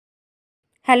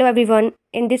Hello everyone,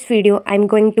 in this video I am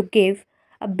going to give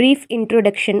a brief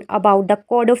introduction about the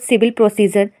Code of Civil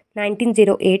Procedure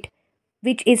 1908,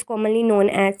 which is commonly known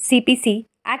as CPC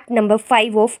Act number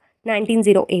 5 of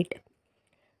 1908.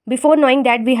 Before knowing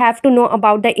that, we have to know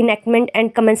about the enactment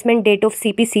and commencement date of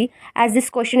CPC, as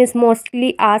this question is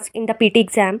mostly asked in the PT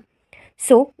exam.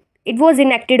 So it was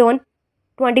enacted on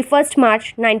 21st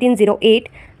March 1908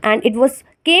 and it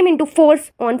came into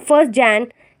force on 1st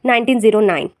Jan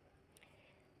 1909.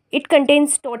 It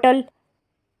contains total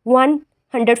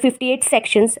 158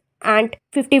 sections and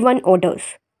 51 orders.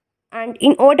 And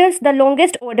in orders, the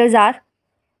longest orders are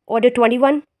Order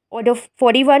 21, Order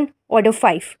 41, Order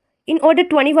 5. In Order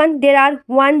 21, there are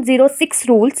 106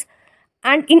 rules,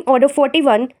 and in Order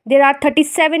 41, there are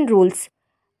 37 rules,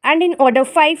 and in Order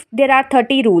 5, there are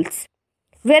 30 rules.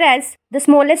 Whereas the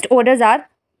smallest orders are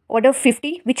Order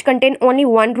 50, which contain only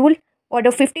one rule,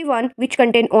 Order 51, which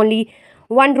contain only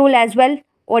one rule as well,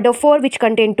 Order 4, which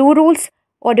contain two rules,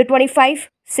 Order 25,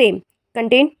 same,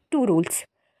 contain two rules.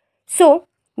 So,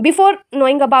 before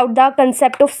knowing about the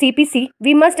concept of CPC,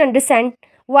 we must understand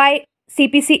why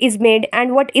CPC is made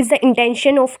and what is the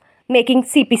intention of making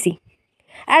CPC.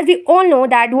 As we all know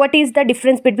that what is the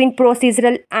difference between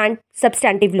procedural and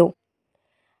substantive law.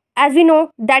 As we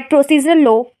know that procedural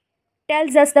law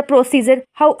tells us the procedure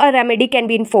how a remedy can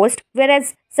be enforced,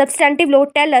 whereas substantive law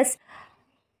tells us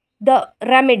the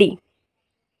remedy,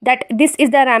 that this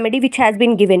is the remedy which has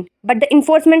been given, but the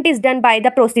enforcement is done by the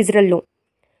procedural law.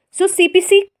 So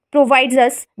CPC provides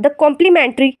us the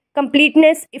complementary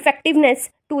completeness, effectiveness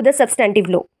to the substantive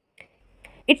law.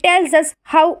 It tells us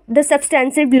how the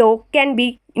substantive law can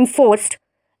be enforced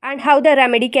and how the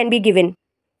remedy can be given.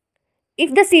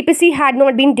 If the CPC had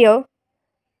not been there,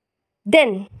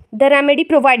 then the remedy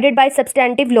provided by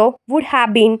substantive law would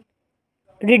have been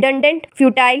redundant,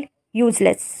 futile,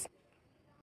 useless.